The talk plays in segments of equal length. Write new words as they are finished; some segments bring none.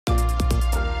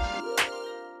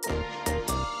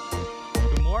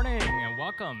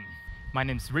welcome. My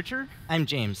name's Richard. I'm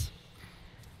James.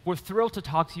 We're thrilled to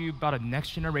talk to you about a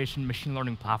next-generation machine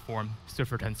learning platform,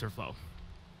 for TensorFlow.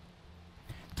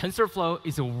 TensorFlow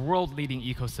is a world-leading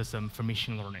ecosystem for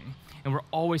machine learning, and we're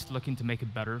always looking to make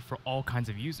it better for all kinds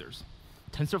of users.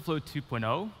 TensorFlow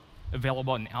 2.0,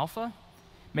 available in alpha,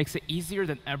 makes it easier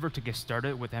than ever to get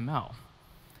started with ML.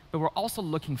 But we're also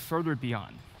looking further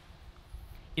beyond.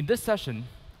 In this session,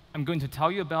 I'm going to tell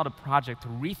you about a project to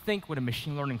rethink what a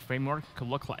machine learning framework could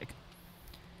look like.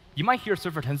 You might hear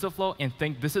Swift for TensorFlow and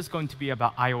think this is going to be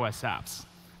about iOS apps.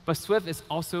 But Swift is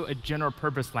also a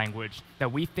general-purpose language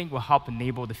that we think will help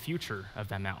enable the future of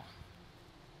ML.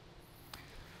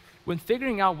 When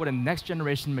figuring out what a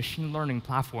next-generation machine learning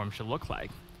platform should look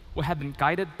like, we have been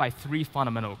guided by three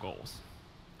fundamental goals.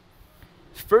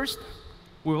 First,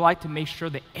 we would like to make sure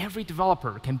that every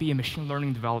developer can be a machine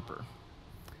learning developer.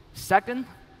 Second,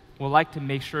 we'd like to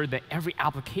make sure that every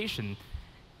application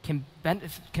can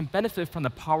benefit from the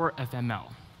power of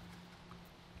ML.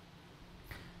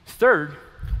 Third,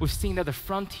 we've seen that the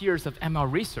frontiers of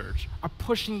ML research are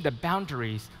pushing the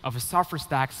boundaries of a software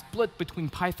stack split between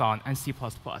Python and C++.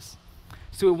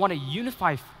 So we want a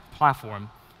unified platform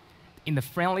in the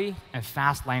friendly and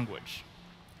fast language.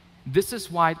 This is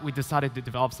why we decided to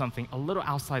develop something a little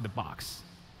outside the box.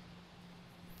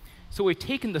 So we've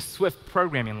taken the Swift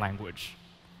programming language,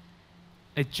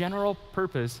 a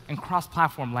general-purpose and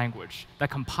cross-platform language that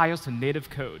compiles to native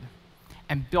code,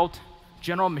 and built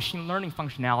general machine learning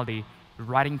functionality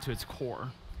right into its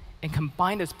core, and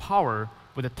combined its power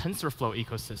with the TensorFlow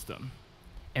ecosystem.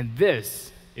 And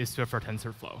this is Swift for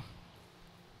TensorFlow.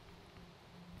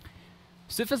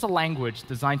 Swift is a language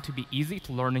designed to be easy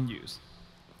to learn and use.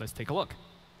 Let's take a look.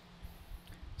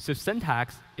 Swift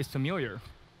syntax is familiar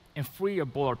and free of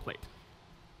boilerplate.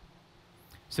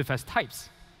 Swift has types,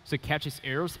 so it catches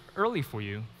errors early for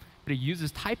you, but it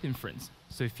uses type inference,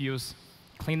 so it feels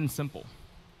clean and simple.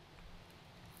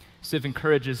 Swift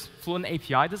encourages fluent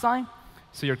API design,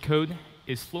 so your code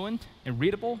is fluent and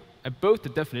readable at both the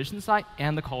definition side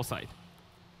and the call side.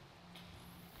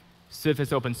 Swift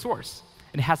is open source,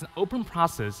 and it has an open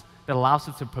process that allows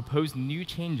us to propose new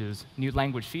changes, new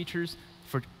language features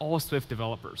for all Swift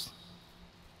developers.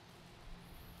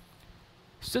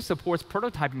 Swift supports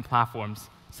prototyping platforms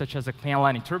such as a command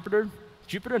line interpreter,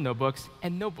 Jupyter Notebooks,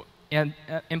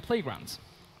 and playgrounds.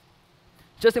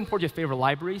 Just import your favorite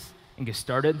libraries and get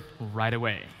started right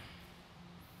away.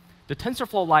 The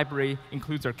TensorFlow library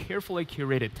includes our carefully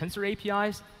curated tensor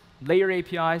APIs, layer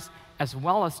APIs, as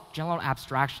well as general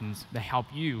abstractions that help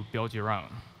you build your own.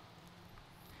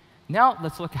 Now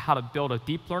let's look at how to build a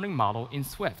deep learning model in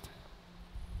Swift.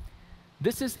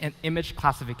 This is an image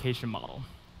classification model.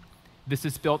 This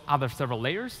is built out of several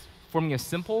layers, forming a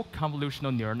simple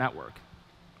convolutional neural network.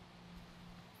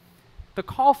 The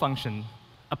call function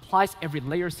applies every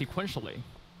layer sequentially,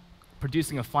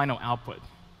 producing a final output.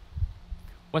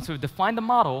 Once we've defined the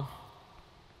model,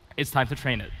 it's time to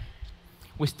train it.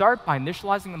 We start by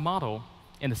initializing the model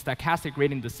in the stochastic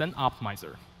gradient descent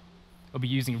optimizer. We'll be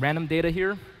using random data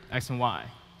here, x and y.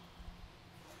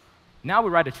 Now we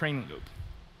write a training loop.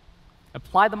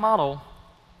 Apply the model,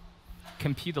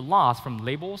 compute the loss from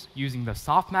labels using the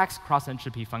softmax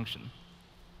cross-entropy function,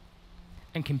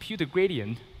 and compute the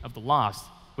gradient of the loss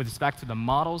with respect to the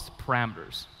model's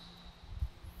parameters.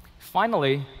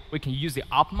 Finally, we can use the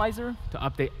optimizer to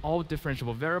update all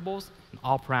differentiable variables and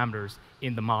all parameters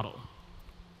in the model.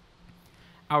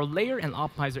 Our layer and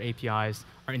optimizer APIs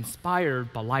are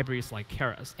inspired by libraries like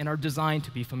Keras and are designed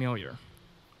to be familiar.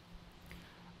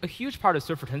 A huge part of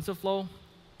Swift for TensorFlow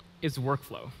is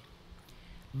workflow.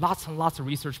 Lots and lots of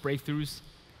research breakthroughs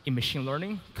in machine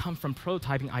learning come from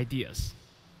prototyping ideas.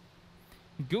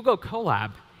 Google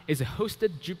Colab is a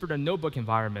hosted Jupyter Notebook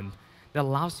environment that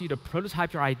allows you to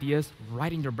prototype your ideas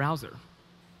right in your browser.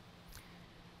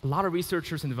 A lot of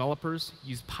researchers and developers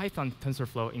use Python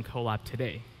TensorFlow in Colab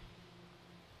today.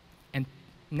 And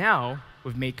now,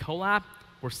 we've made Colab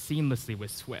work seamlessly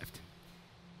with Swift.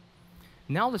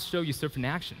 Now let's show you Swift in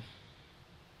action.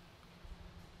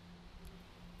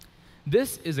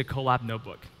 This is a Colab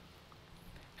notebook.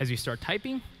 As you start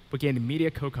typing, we get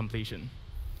immediate code completion.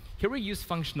 Here we use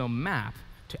functional map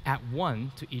to add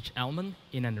 1 to each element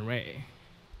in an array.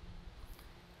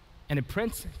 And it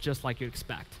prints just like you'd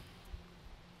expect.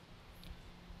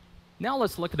 Now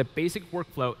let's look at the basic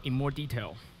workflow in more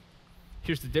detail.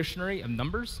 Here's the dictionary of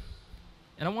numbers.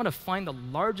 And I want to find the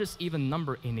largest even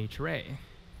number in each array.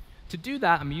 To do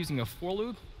that, I'm using a for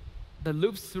loop that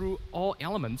loops through all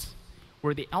elements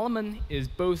where the element is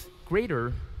both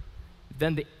greater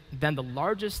than the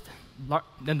last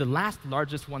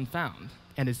largest one found,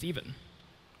 and is even.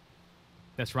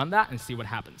 Let's run that and see what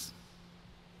happens.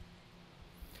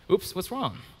 Oops, what's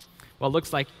wrong? Well, it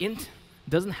looks like int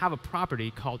doesn't have a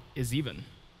property called isEven.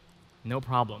 No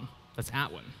problem. Let's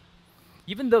add one.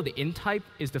 Even though the int type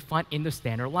is defined in the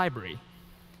standard library,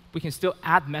 we can still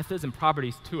add methods and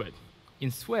properties to it.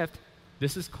 In Swift,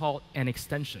 this is called an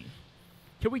extension.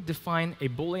 Here we define a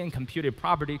Boolean computed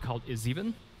property called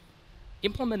isEven,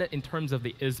 implemented in terms of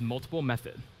the isMultiple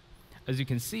method. As you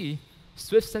can see,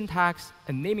 Swift syntax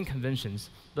and naming conventions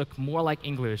look more like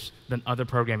English than other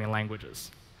programming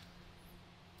languages.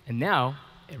 And now,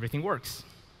 everything works.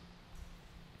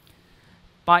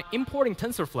 By importing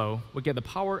TensorFlow, we get the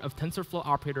power of TensorFlow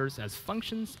operators as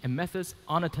functions and methods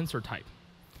on a tensor type.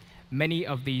 Many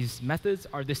of these methods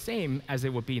are the same as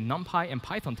it would be in NumPy and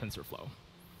Python TensorFlow.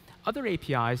 Other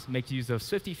APIs make use of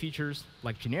Swifty features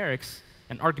like generics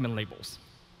and argument labels.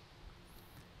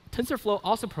 TensorFlow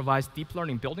also provides deep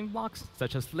learning building blocks,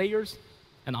 such as layers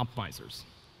and optimizers.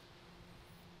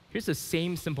 Here's the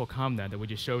same simple command that we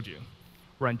just showed you.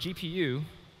 We're on GPU,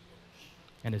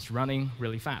 and it's running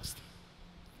really fast.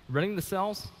 Running the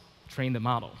cells, train the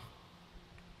model.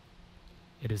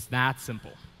 It is that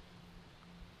simple.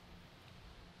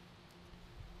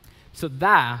 So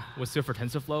that was Swift for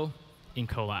TensorFlow in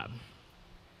Colab.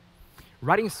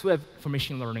 Writing Swift for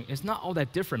machine learning is not all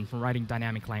that different from writing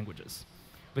dynamic languages.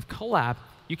 With Colab,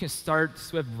 you can start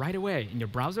Swift right away in your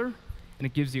browser, and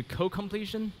it gives you code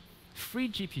completion, free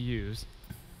GPUs,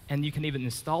 and you can even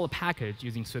install a package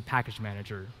using Swift Package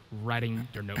Manager right in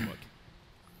your notebook.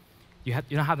 You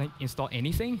don't have to install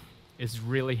anything. It's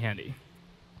really handy.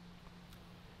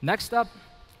 Next up,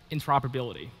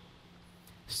 interoperability.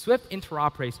 Swift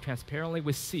interoperates transparently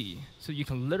with C, so you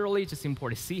can literally just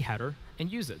import a C header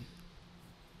and use it.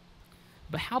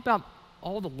 But how about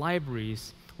all the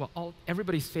libraries, well,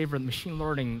 everybody's favorite machine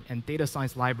learning and data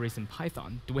science libraries in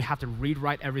Python? Do we have to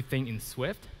rewrite everything in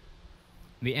Swift?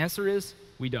 And the answer is,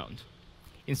 we don't.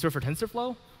 In Swift for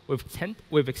TensorFlow,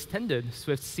 we've extended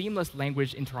Swift's seamless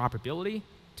language interoperability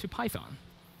to Python.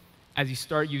 As you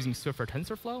start using Swift for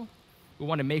TensorFlow, we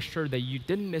want to make sure that you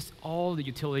didn't miss all the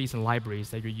utilities and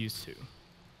libraries that you're used to.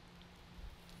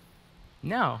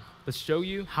 Now, let's show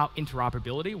you how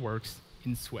interoperability works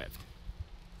in Swift.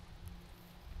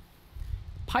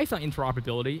 Python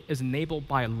interoperability is enabled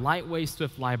by a lightweight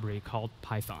Swift library called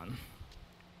Python.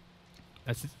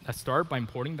 Let's start by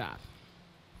importing that.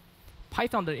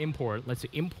 Python.import lets you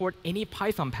import any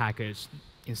Python package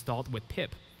installed with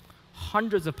pip.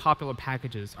 Hundreds of popular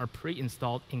packages are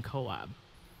pre-installed in Colab.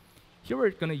 Here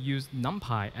we're going to use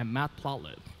NumPy and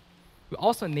Matplotlib. We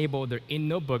also enable their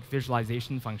in-notebook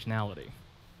visualization functionality.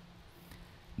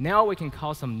 Now we can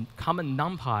call some common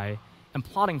NumPy and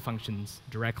plotting functions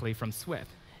directly from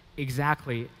Swift,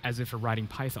 exactly as if we're writing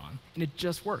Python, and it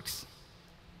just works.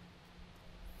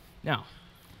 Now,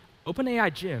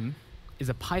 OpenAI Gym is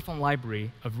a Python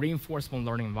library of reinforcement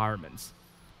learning environments,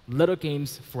 little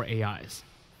games for AIs.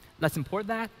 Let's import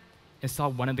that and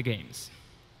solve one of the games.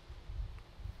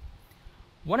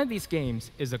 One of these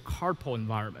games is a card pull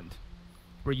environment,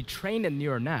 where you train a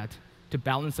neural net to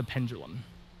balance a pendulum.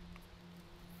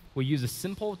 We use a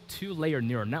simple two-layer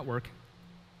neural network,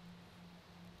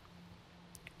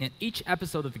 and each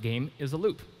episode of the game is a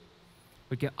loop.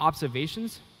 We get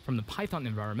observations from the Python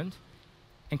environment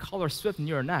and call our Swift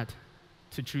neural net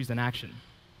to choose an action.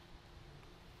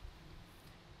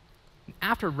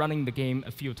 After running the game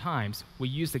a few times, we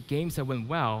use the games that went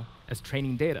well as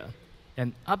training data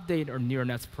and update our neural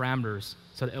net's parameters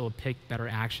so that it will pick better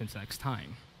actions next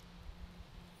time.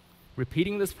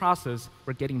 Repeating this process,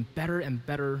 we're getting better and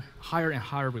better, higher and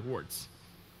higher rewards.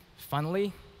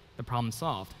 Finally, the problem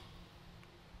solved.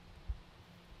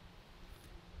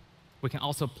 We can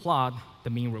also plot the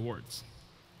mean rewards.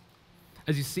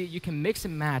 As you see, you can mix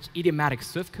and match idiomatic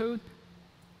Swift code,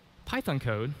 Python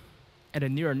code, and a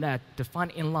neural net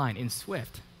defined inline in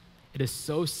Swift. It is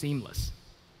so seamless.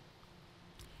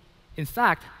 In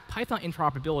fact, Python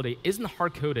interoperability isn't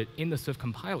hard-coded in the Swift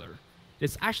compiler.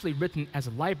 It's actually written as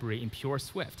a library in pure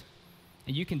Swift.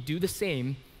 And you can do the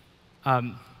same,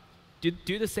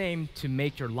 to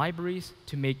make your libraries,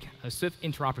 to make Swift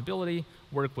interoperability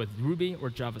work with Ruby or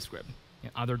JavaScript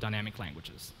and other dynamic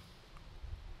languages.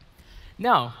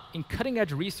 Now, in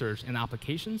cutting-edge research and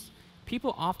applications,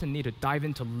 people often need to dive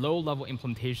into low-level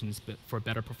implementations for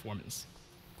better performance.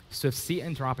 Swift C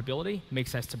interoperability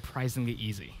makes that surprisingly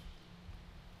easy.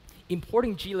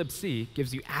 Importing glibc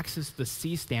gives you access to the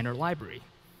C standard library,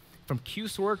 from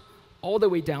qsort all the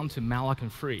way down to malloc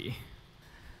and free.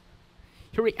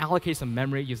 Here we allocate some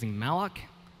memory using malloc,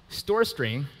 store a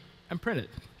string, and print it.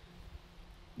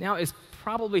 Now, it's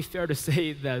probably fair to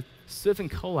say that Swift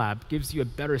and Colab gives you a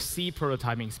better C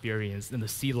prototyping experience than the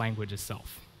C language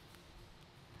itself.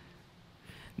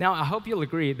 Now, I hope you'll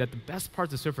agree that the best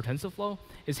part of Swift for TensorFlow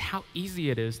is how easy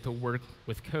it is to work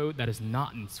with code that is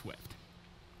not in Swift.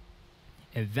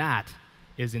 And that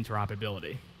is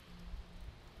interoperability.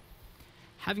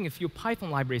 Having a few Python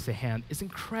libraries at hand is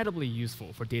incredibly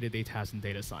useful for day-to-day tasks in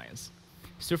data science.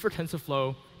 Swift for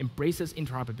TensorFlow embraces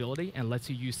interoperability and lets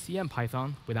you use C and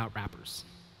Python without wrappers.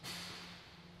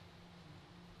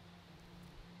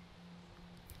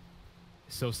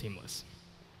 So seamless.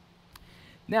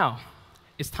 Now,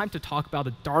 it's time to talk about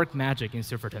the dark magic in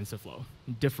Swift for TensorFlow,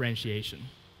 differentiation.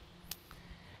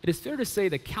 It is fair to say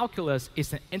that calculus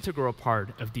is an integral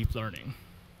part of deep learning.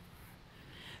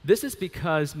 This is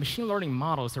because machine learning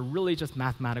models are really just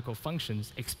mathematical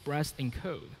functions expressed in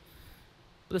code.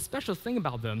 But the special thing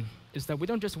about them is that we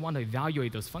don't just want to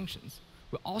evaluate those functions.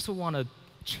 We also want to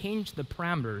change the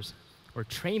parameters or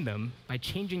train them by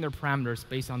changing their parameters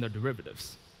based on their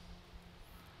derivatives.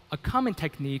 A common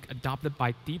technique adopted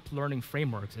by deep learning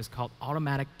frameworks is called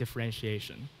automatic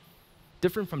differentiation.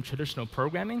 Different from traditional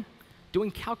programming,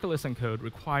 doing calculus in code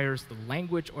requires the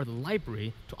language or the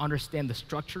library to understand the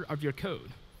structure of your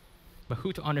code. But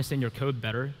who to understand your code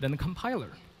better than the compiler?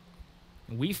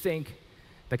 And we think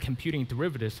that computing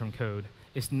derivatives from code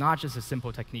is not just a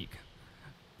simple technique,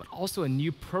 but also a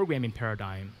new programming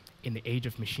paradigm in the age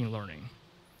of machine learning.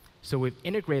 So we've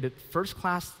integrated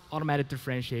first-class automatic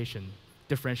differentiation,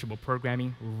 differentiable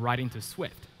programming, right into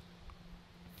Swift.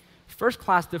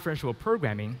 First-class differentiable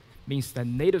programming means that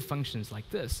native functions like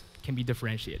this can be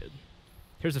differentiated.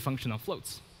 Here's a function on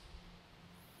floats.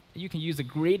 You can use a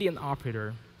gradient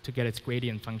operator to get its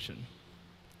gradient function,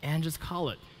 and just call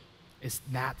it. It's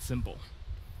that simple.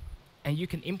 And you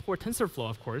can import TensorFlow,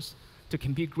 of course, to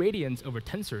compute gradients over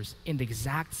tensors in the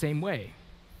exact same way.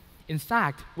 In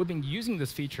fact, we've been using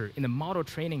this feature in the model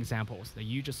training examples that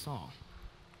you just saw.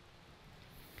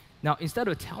 Now, instead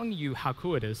of telling you how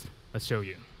cool it is, let's show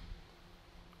you.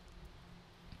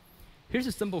 Here's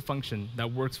a simple function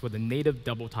that works with a native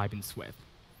double type in Swift.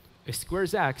 It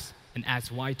squares x and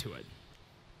adds y to it.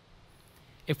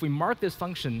 If we mark this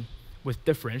function with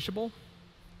differentiable,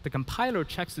 the compiler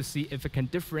checks to see if it can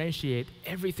differentiate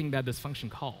everything that this function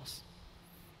calls.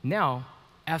 Now,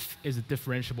 f is a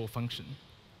differentiable function.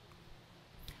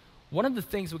 One of the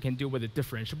things we can do with a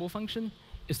differentiable function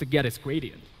is to get its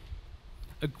gradient.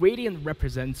 A gradient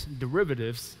represents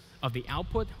derivatives of the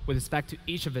output with respect to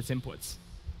each of its inputs.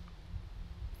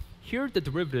 Here are the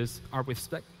derivatives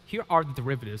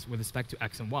with respect to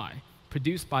x and y,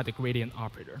 produced by the gradient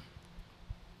operator.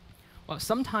 Well,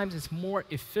 sometimes it's more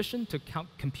efficient to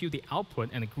compute the output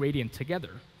and the gradient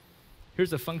together.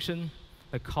 Here's a function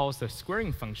that calls the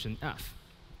squaring function f.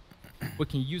 We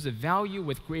can use a value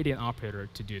with gradient operator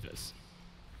to do this.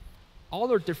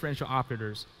 All our differential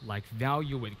operators, like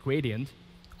value with gradient,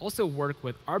 also work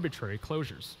with arbitrary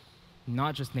closures,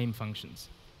 not just name functions.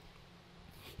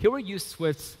 Here we use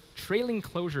Swift's trailing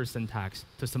closure syntax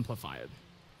to simplify it.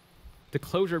 The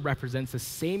closure represents the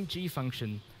same g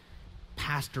function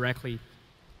passed directly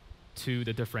to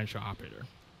the differential operator.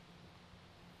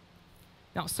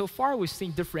 Now, so far we've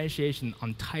seen differentiation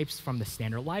on types from the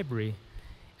standard library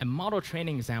and model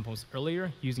training examples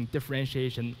earlier using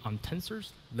differentiation on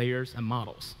tensors, layers, and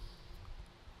models.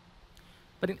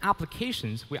 But in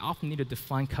applications, we often need to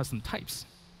define custom types,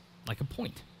 like a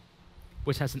point,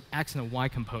 which has an x and a y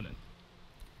component.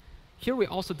 Here we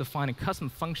also define a custom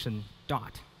function,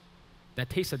 dot, that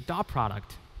takes a dot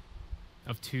product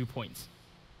of 2 points,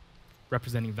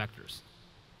 representing vectors.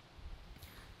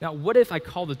 Now, what if I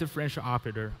call the differential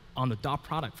operator on the dot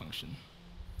product function?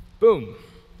 Boom.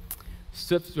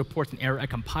 Swift reports an error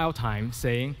at compile time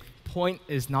saying, point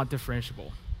is not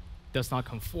differentiable, does not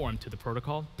conform to the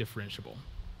protocol differentiable.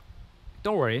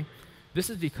 Don't worry,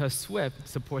 this is because Swift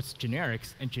supports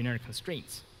generics and generic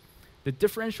constraints. The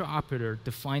differential operator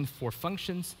defined for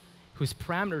functions whose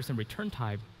parameters and return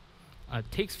type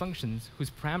takes functions whose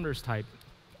parameters type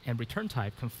and return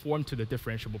type conform to the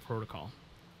differentiable protocol.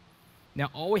 Now,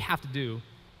 all we have to do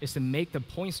is to make the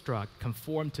point struct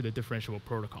conform to the differentiable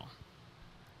protocol.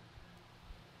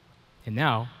 And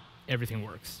now, everything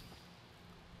works.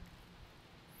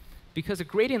 Because a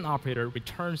gradient operator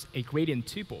returns a gradient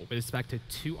tuple with respect to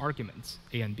 2 arguments,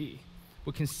 a and b,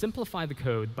 we can simplify the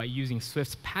code by using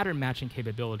Swift's pattern matching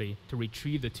capability to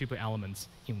retrieve the tuple elements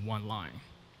in one line.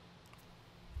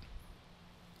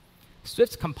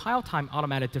 Swift's compile time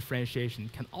automatic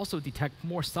differentiation can also detect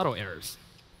more subtle errors.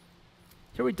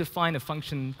 Here we define a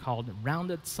function called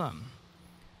rounded sum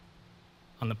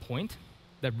on the point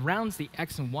that rounds the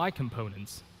x and y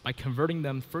components by converting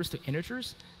them first to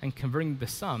integers and converting the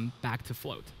sum back to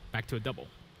float, back to a double.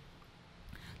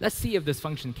 Let's see if this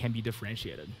function can be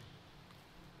differentiated.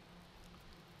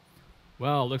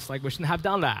 Well, looks like we shouldn't have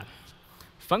done that.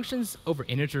 Functions over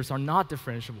integers are not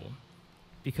differentiable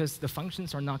because the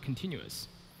functions are not continuous.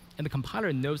 And the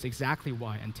compiler knows exactly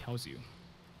why and tells you.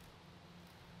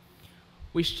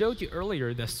 We showed you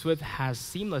earlier that Swift has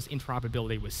seamless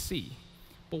interoperability with C.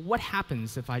 But what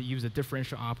happens if I use a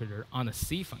differential operator on a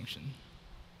C function?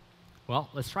 Well,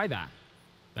 let's try that.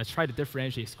 Let's try to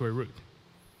differentiate square root.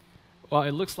 Well,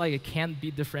 it looks like it can't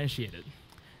be differentiated.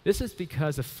 This is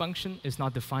because a function is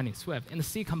not defined in Swift, and the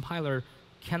C compiler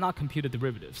cannot compute the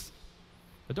derivatives.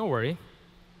 But don't worry.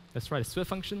 Let's write a Swift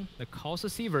function that calls the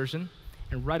C version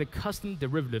and write a custom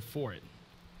derivative for it.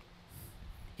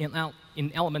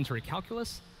 In elementary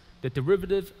calculus, the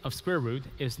derivative of square root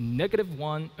is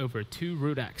 -1 over 2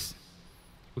 root x.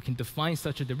 We can define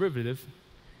such a derivative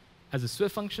as a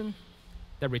Swift function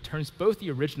that returns both the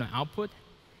original output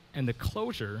and the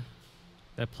closure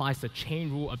that applies the chain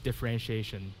rule of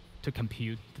differentiation to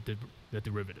compute the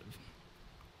derivative.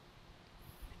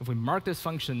 If we mark this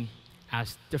function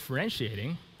as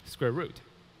differentiating square root,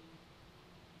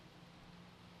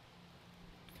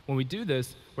 when we do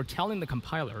this, we're telling the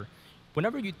compiler,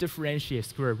 whenever you differentiate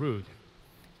square root,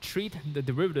 treat the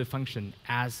derivative function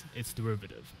as its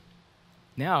derivative.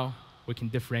 Now, we can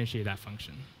differentiate that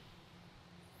function.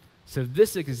 So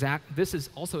this is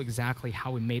also exactly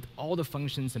how we made all the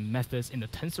functions and methods in the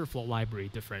TensorFlow library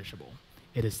differentiable.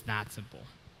 It is that simple.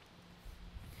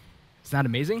 Isn't that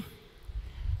amazing?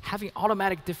 Having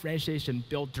automatic differentiation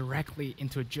built directly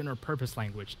into a general purpose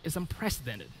language is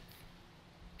unprecedented.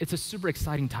 It's a super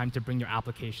exciting time to bring your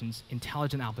applications,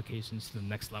 intelligent applications, to the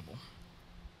next level.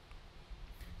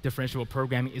 Differentiable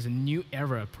programming is a new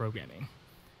era of programming.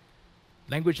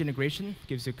 Language integration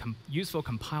gives you useful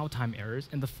compile time errors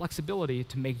and the flexibility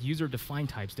to make user-defined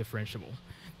types differentiable.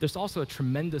 There's also a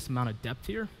tremendous amount of depth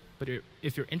here, but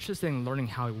if you're interested in learning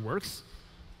how it works,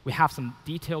 we have some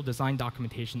detailed design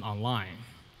documentation online.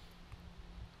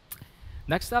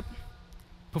 Next up,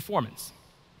 performance.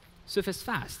 Swift is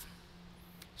fast.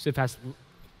 Swift has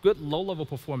good low-level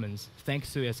performance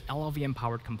thanks to its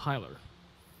LLVM-powered compiler.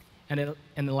 And it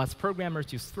lets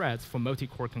programmers use threads for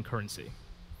multi-core concurrency.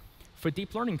 For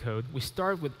deep learning code, we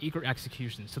start with eager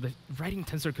execution, so that writing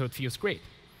tensor code feels great.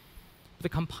 But the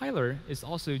compiler is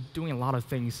also doing a lot of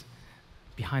things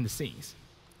behind the scenes.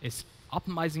 It's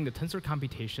optimizing the tensor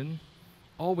computation,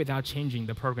 all without changing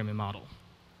the programming model.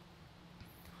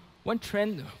 One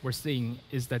trend we're seeing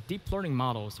is that deep learning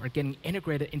models are getting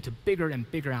integrated into bigger and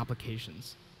bigger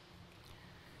applications.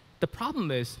 The problem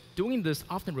is, doing this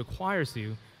often requires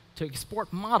you to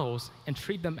export models and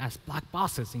treat them as black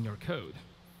boxes in your code.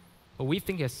 But we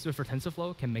think as Swift for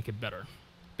TensorFlow can make it better,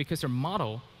 because your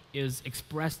model is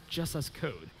expressed just as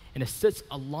code, and it sits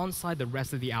alongside the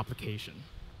rest of the application.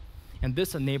 And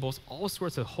this enables all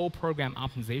sorts of whole program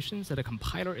optimizations that a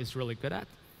compiler is really good at.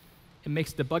 It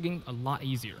makes debugging a lot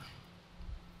easier.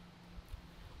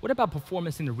 What about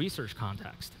performance in the research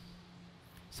context?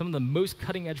 Some of the most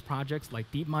cutting-edge projects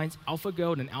like DeepMind's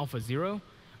AlphaGo and AlphaZero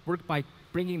work by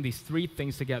bringing these three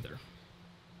things together.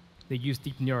 They use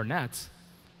deep neural nets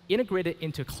integrated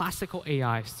into classical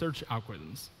AI search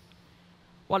algorithms.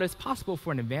 While it's possible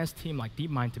for an advanced team like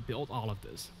DeepMind to build all of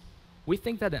this, we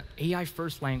think that an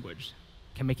AI-first language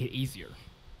can make it easier.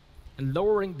 And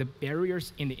lowering the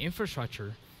barriers in the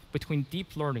infrastructure between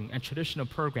deep learning and traditional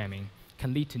programming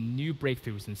can lead to new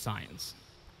breakthroughs in science.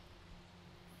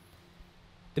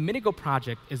 The Minigo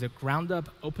project is a ground-up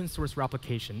open-source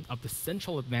replication of the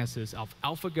central advances of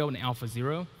AlphaGo and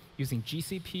AlphaZero using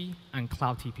GCP and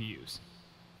cloud TPUs.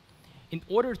 In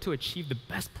order to achieve the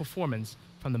best performance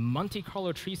from the Monte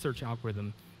Carlo tree search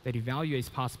algorithm that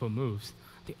evaluates possible moves,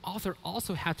 the author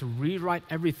also had to rewrite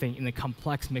everything in a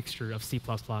complex mixture of C++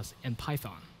 and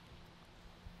Python.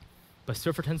 But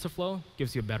Swift for TensorFlow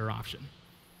gives you a better option,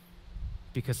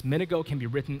 because Minigo can be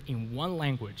written in one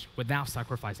language without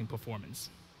sacrificing performance.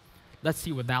 Let's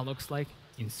see what that looks like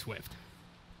in Swift.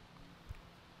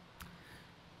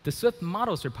 The Swift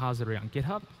models repository on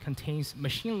GitHub contains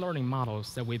machine learning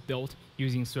models that we built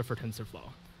using Swift for TensorFlow,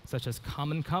 such as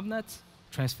common convnets,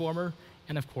 transformer,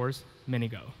 and of course,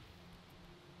 Minigo.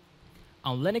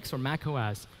 On Linux or Mac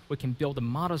OS, we can build a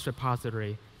models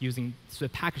repository using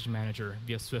Swift Package Manager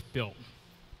via Swift build.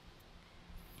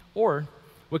 Or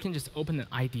we can just open an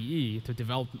IDE to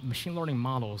develop machine learning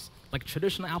models like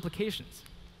traditional applications.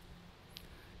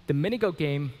 The Minigo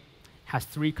game has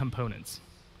three components.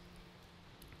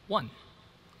 1,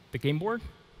 the game board.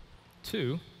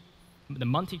 2, the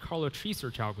Monte Carlo tree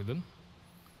search algorithm.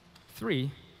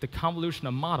 3, the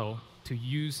convolutional model to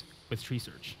use with tree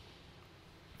search.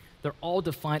 They're all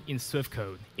defined in Swift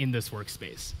code in this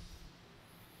workspace.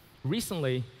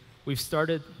 Recently, we've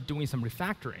started doing some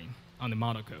refactoring on the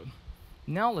model code.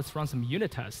 Now let's run some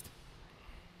unit tests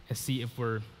and see if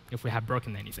we have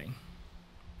broken anything.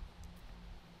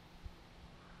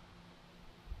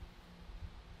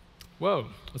 Whoa,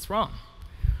 what's wrong?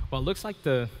 Well, it looks like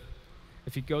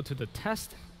if you go to the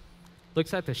test,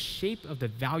 looks like the shape of the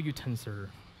value tensor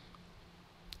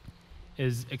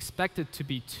is expected to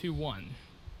be 2-1.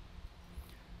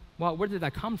 Well, where did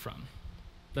that come from?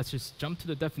 Let's just jump to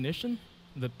the definition,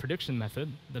 the prediction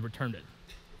method that returned it.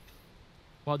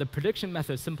 Well, the prediction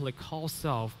method simply calls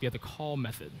self via the call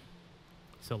method.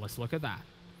 So let's look at that.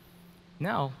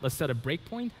 Now, let's set a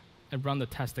breakpoint and run the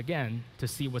test again to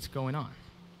see what's going on.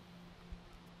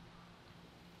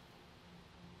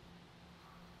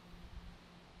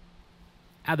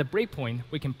 At the breakpoint,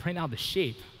 we can print out the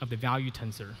shape of the value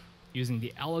tensor using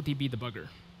the LLDB debugger,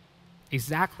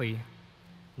 exactly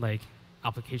like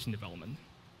application development.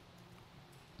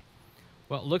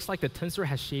 Well, it looks like the tensor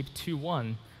has shape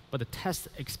 2-1, but the test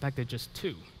expected just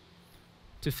 2.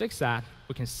 To fix that,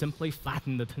 we can simply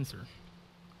flatten the tensor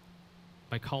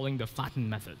by calling the flatten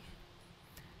method.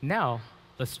 Now,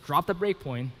 let's drop the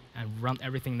breakpoint and run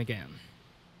everything again.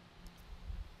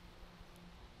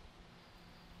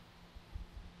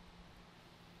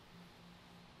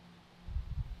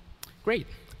 Great,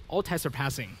 all tests are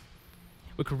passing.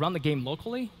 We could run the game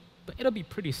locally, but it'll be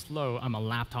pretty slow on my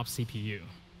laptop CPU.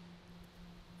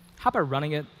 How about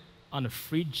running it on a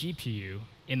free GPU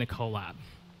in the Colab?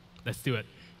 Let's do it.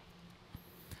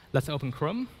 Let's open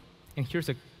Chrome, and here's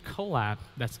a Colab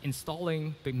that's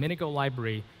installing the Minigo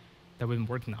library that we've been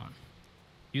working on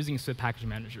using Swift Package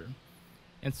Manager.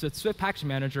 And so Swift Package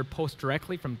Manager posts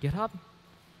directly from GitHub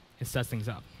and sets things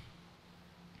up.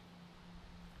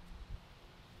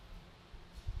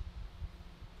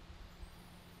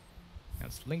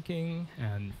 That's linking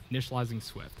and initializing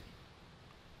Swift.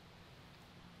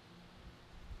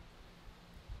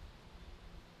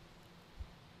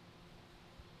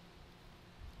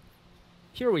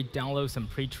 Here we download some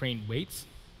pre-trained weights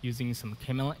using some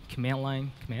command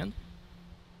line command.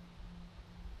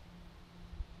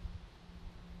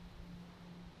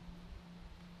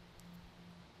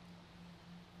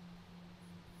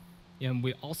 And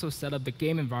we also set up the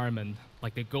game environment,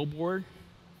 like the Go board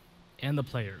and the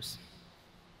players.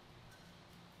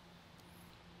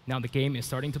 Now the game is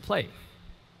starting to play.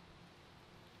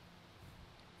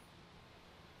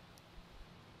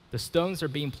 The stones are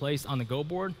being placed on the Go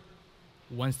board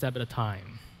one step at a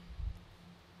time.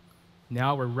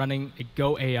 Now we're running a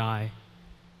Go AI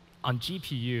on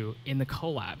GPU in the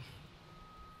Colab.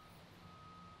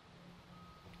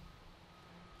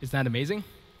 Isn't that amazing?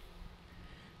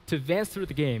 To advance through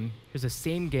the game, here's the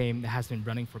same game that has been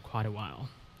running for quite a while.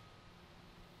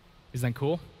 Isn't that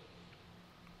cool?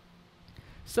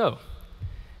 So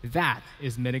that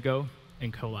is Minigo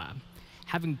and Colab.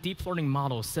 Having deep learning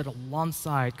models sit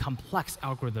alongside complex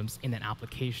algorithms in an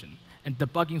application and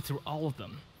debugging through all of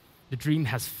them. The dream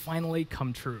has finally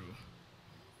come true.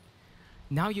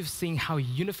 Now you've seen how a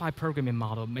unified programming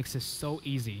model makes it so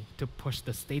easy to push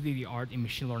the state-of-the-art in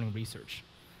machine learning research.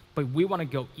 But we want to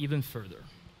go even further.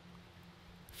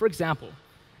 For example,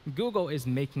 Google is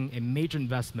making a major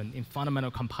investment in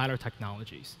fundamental compiler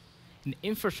technologies, an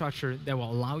infrastructure that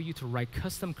will allow you to write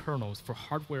custom kernels for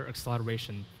hardware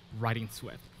acceleration right in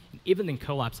Swift, and even in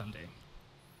Colab someday.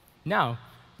 Now,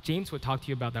 James will talk to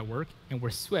you about that work and where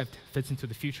Swift fits into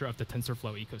the future of the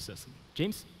TensorFlow ecosystem.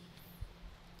 James?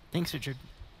 Thanks, Richard.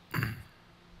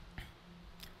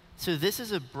 So this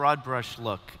is a broad brush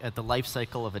look at the life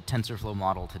cycle of a TensorFlow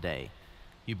model today.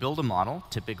 You build a model,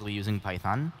 typically using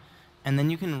Python, and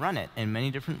then you can run it in many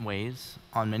different ways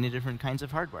on many different kinds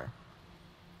of hardware.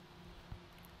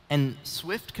 And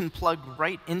Swift can plug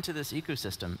right into this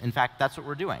ecosystem. In fact, that's what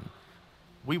we're doing.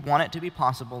 We want it to be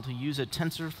possible to use a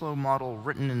TensorFlow model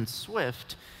written in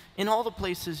Swift in all the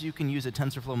places you can use a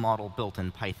TensorFlow model built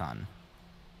in Python.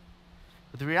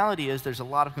 But the reality is there's a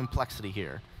lot of complexity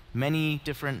here, many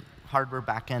different hardware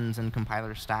backends and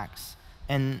compiler stacks.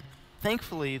 And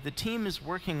thankfully, the team is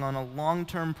working on a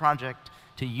long-term project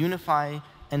to unify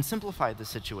and simplify the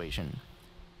situation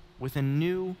with a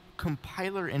new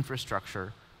compiler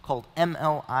infrastructure called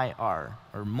MLIR,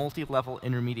 or Multi-Level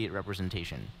Intermediate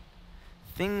Representation.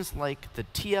 Things like the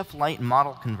TF-Lite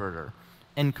model converter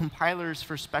and compilers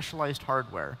for specialized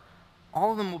hardware,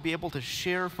 all of them will be able to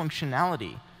share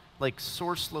functionality like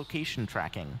source location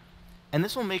tracking. And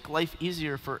this will make life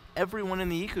easier for everyone in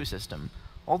the ecosystem,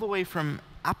 all the way from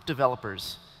app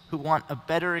developers who want a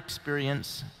better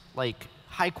experience like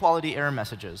high-quality error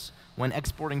messages when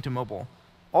exporting to mobile,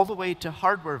 all the way to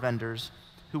hardware vendors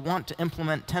who want to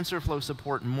implement TensorFlow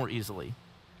support more easily.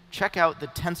 Check out the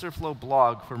TensorFlow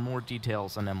blog for more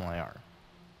details on MLIR.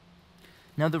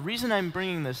 Now, the reason I'm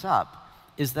bringing this up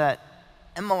is that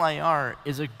MLIR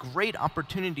is a great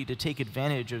opportunity to take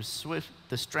advantage of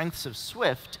the strengths of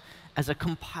Swift as a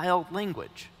compiled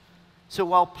language. So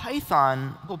while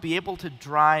Python will be able to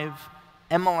drive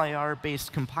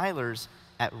MLIR-based compilers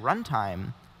at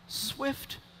runtime,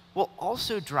 Swift will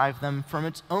also drive them from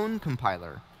its own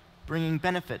compiler, bringing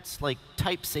benefits like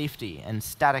type safety and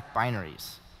static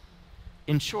binaries.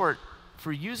 In short,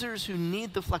 for users who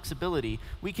need the flexibility,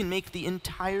 we can make the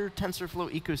entire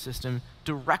TensorFlow ecosystem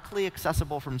directly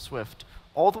accessible from Swift,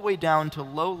 all the way down to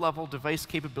low-level device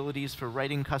capabilities for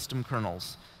writing custom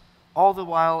kernels, all the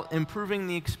while improving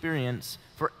the experience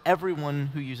for everyone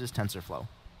who uses TensorFlow.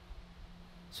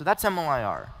 So that's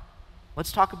MLIR.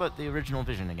 Let's talk about the original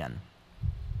vision again.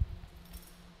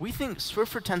 We think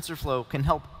Swift for TensorFlow can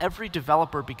help every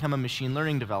developer become a machine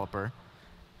learning developer,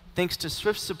 thanks to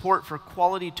Swift's support for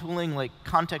quality tooling like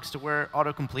context-aware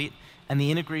autocomplete and the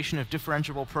integration of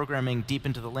differentiable programming deep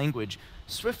into the language.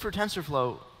 Swift for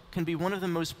TensorFlow can be one of the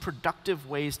most productive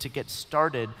ways to get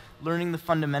started learning the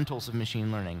fundamentals of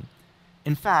machine learning.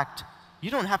 In fact,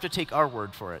 you don't have to take our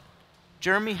word for it.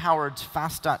 Jeremy Howard's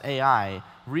fast.ai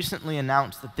recently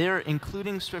announced that they're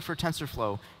including Swift for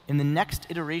TensorFlow in the next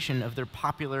iteration of their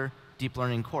popular deep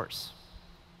learning course.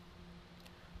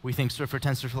 We think Swift for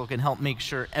TensorFlow can help make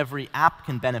sure every app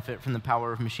can benefit from the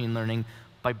power of machine learning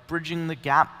by bridging the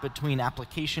gap between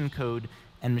application code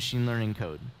and machine learning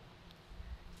code.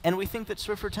 And we think that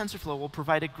Swift for TensorFlow will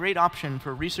provide a great option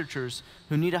for researchers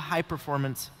who need a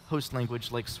high-performance host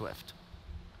language like Swift.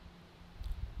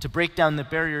 To break down the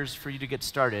barriers for you to get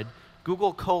started,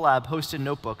 Google Colab hosted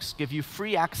notebooks give you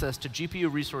free access to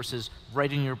GPU resources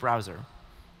right in your browser.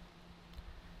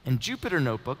 And Jupyter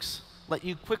notebooks let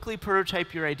you quickly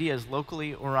prototype your ideas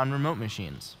locally or on remote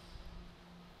machines.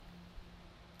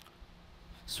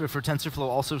 Swift for TensorFlow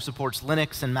also supports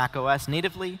Linux and Mac OS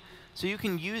natively, so you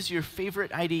can use your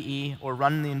favorite IDE or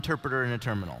run the interpreter in a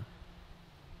terminal.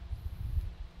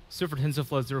 Swift for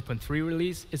TensorFlow 0.3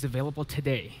 release is available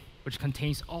today, which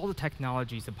contains all the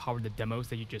technologies that power the demos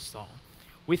that you just saw.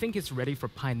 We think it's ready for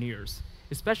pioneers,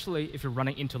 especially if you're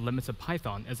running into limits of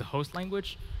Python as a host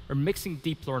language or mixing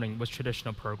deep learning with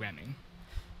traditional programming.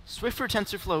 Swift for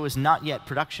TensorFlow is not yet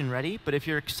production ready, but if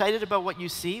you're excited about what you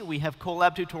see, we have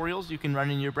Colab tutorials you can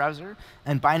run in your browser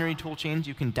and binary toolchains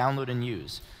you can download and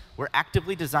use. We're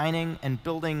actively designing and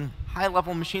building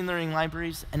high-level machine learning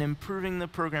libraries and improving the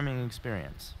programming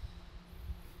experience.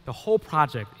 The whole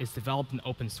project is developed in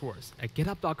open source at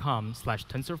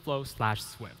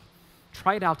github.com/tensorflow/Swift.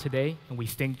 Try it out today, and we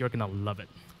think you're going to love it.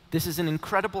 This is an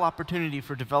incredible opportunity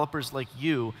for developers like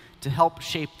you to help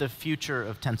shape the future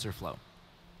of TensorFlow.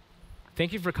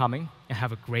 Thank you for coming, and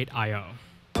have a great I/O.